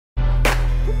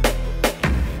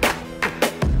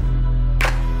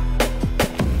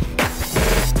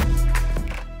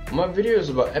My video is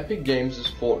about Epic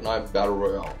Games' Fortnite Battle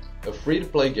Royale, a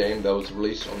free-to-play game that was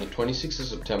released on the 26th of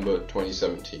September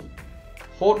 2017.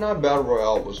 Fortnite Battle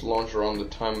Royale was launched around the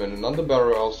time when another Battle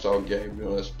Royale style game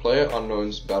known as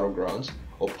PlayerUnknown's Battlegrounds,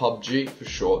 or PUBG for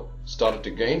short, started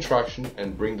to gain traction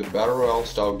and bring the Battle Royale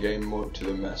style game mode to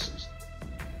the masses.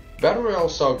 Battle Royale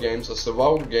style games are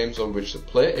survival games on which the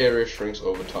player area shrinks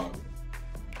over time.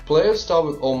 Players start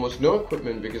with almost no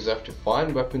equipment because they have to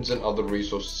find weapons and other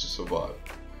resources to survive.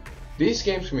 These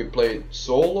games can be played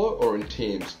solo or in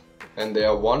teams, and they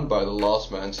are won by the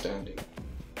last man standing.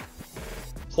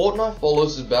 Fortnite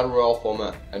follows this Battle Royale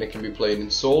format, and it can be played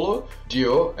in solo,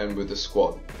 duo, and with a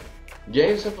squad.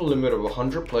 Games have a limit of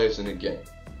 100 players in a game.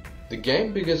 The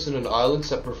game begins in an island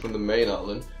separate from the main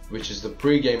island, which is the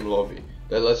pre-game lobby,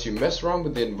 that lets you mess around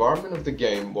with the environment of the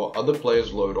game while other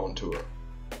players load onto it.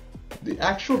 The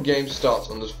actual game starts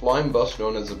on this flying bus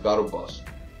known as the Battle Bus.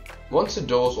 Once the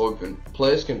doors open,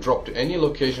 players can drop to any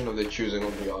location of their choosing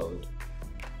on the island.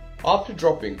 After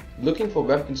dropping, looking for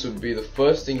weapons would be the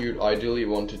first thing you'd ideally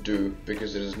want to do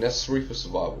because it is necessary for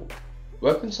survival.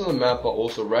 Weapons on the map are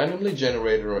also randomly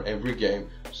generated on every game,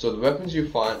 so the weapons you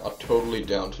find are totally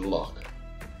down to luck.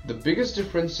 The biggest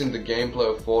difference in the gameplay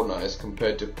of Fortnite as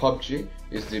compared to PUBG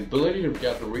is the ability to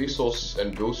gather resources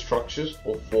and build structures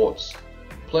or forts.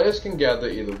 Players can gather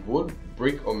either wood,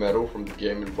 brick or metal from the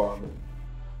game environment.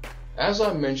 As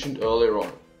I mentioned earlier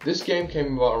on, this game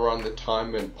came about around the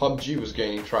time when PUBG was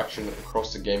gaining traction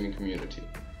across the gaming community.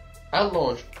 At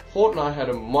launch, Fortnite had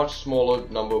a much smaller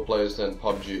number of players than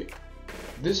PUBG.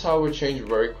 This however changed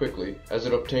very quickly as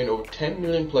it obtained over 10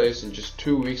 million players in just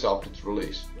 2 weeks after its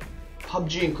release.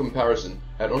 PUBG in comparison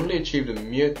had only achieved a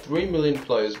mere 3 million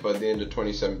players by the end of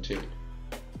 2017.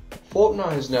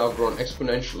 Fortnite has now grown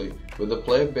exponentially with a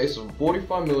player base of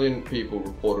 45 million people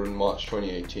reported in March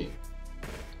 2018.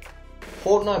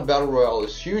 Fortnite Battle Royale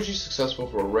is hugely successful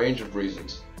for a range of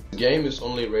reasons. The game is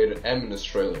only rated M in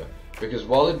Australia, because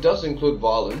while it does include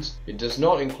violence, it does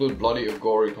not include bloody or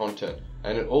gory content,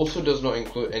 and it also does not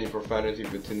include any profanity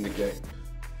within the game.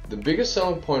 The biggest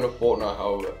selling point of Fortnite,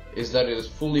 however, is that it is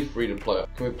fully free to play. It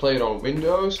can be played on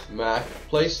Windows, Mac,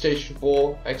 PlayStation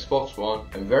 4, Xbox One,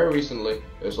 and very recently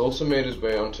it has also made its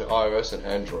way onto iOS and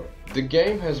Android. The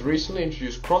game has recently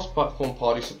introduced cross-platform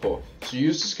party support, so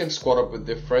users can squad up with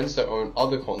their friends that own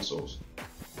other consoles.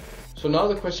 So now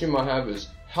the question you might have is,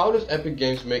 how does Epic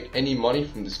Games make any money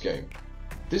from this game?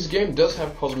 This game does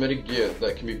have cosmetic gear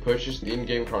that can be purchased in the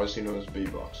in-game currency known as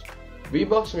V-Bucks.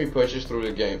 V-Bucks can be purchased through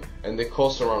the game, and they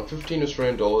cost around 15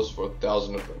 Australian dollars for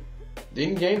 1,000 of them. The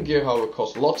in-game gear however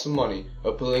costs lots of money,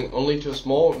 appealing only to a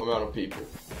small amount of people.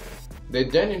 They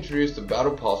then introduced the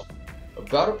Battle Pass. A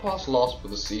Battle Pass lasts for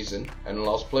the season and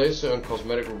allows players to earn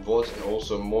cosmetic rewards and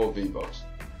also more V-Bucks.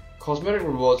 Cosmetic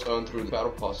rewards earned through the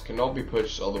Battle Pass cannot be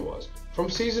purchased otherwise. From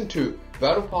Season 2,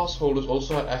 Battle Pass holders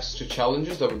also had access to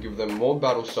challenges that would give them more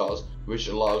battle stars, which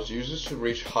allows users to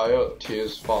reach higher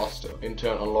tiers faster, in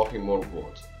turn unlocking more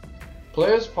rewards.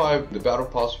 Players buy the Battle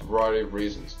Pass for a variety of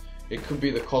reasons. It could be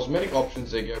the cosmetic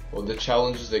options they get, or the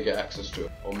challenges they get access to,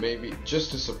 or maybe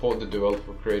just to support the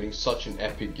developer creating such an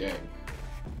epic game.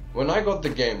 When I got the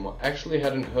game, I actually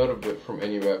hadn't heard of it from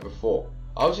anywhere before.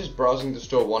 I was just browsing the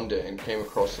store one day and came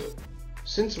across it.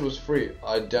 Since it was free,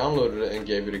 I downloaded it and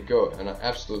gave it a go, and I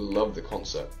absolutely loved the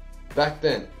concept. Back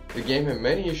then, the game had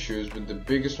many issues, with the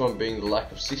biggest one being the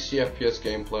lack of 60 FPS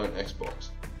gameplay on Xbox.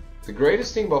 The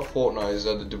greatest thing about Fortnite is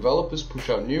that the developers push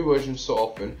out new versions so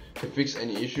often to fix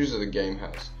any issues that the game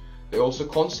has. They also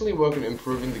constantly work on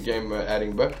improving the game by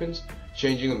adding weapons,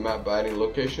 changing the map by adding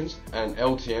locations, and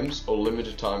LTMs or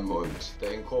limited time modes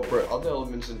that incorporate other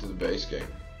elements into the base game.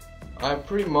 I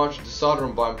pretty much decided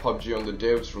on buying PUBG on the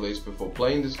day of its release before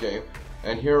playing this game,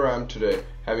 and here I am today,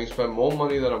 having spent more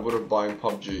money than I would have buying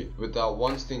PUBG without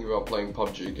once thinking about playing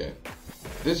PUBG again.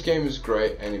 This game is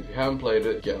great, and if you haven't played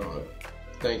it, get on it.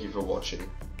 Thank you for watching.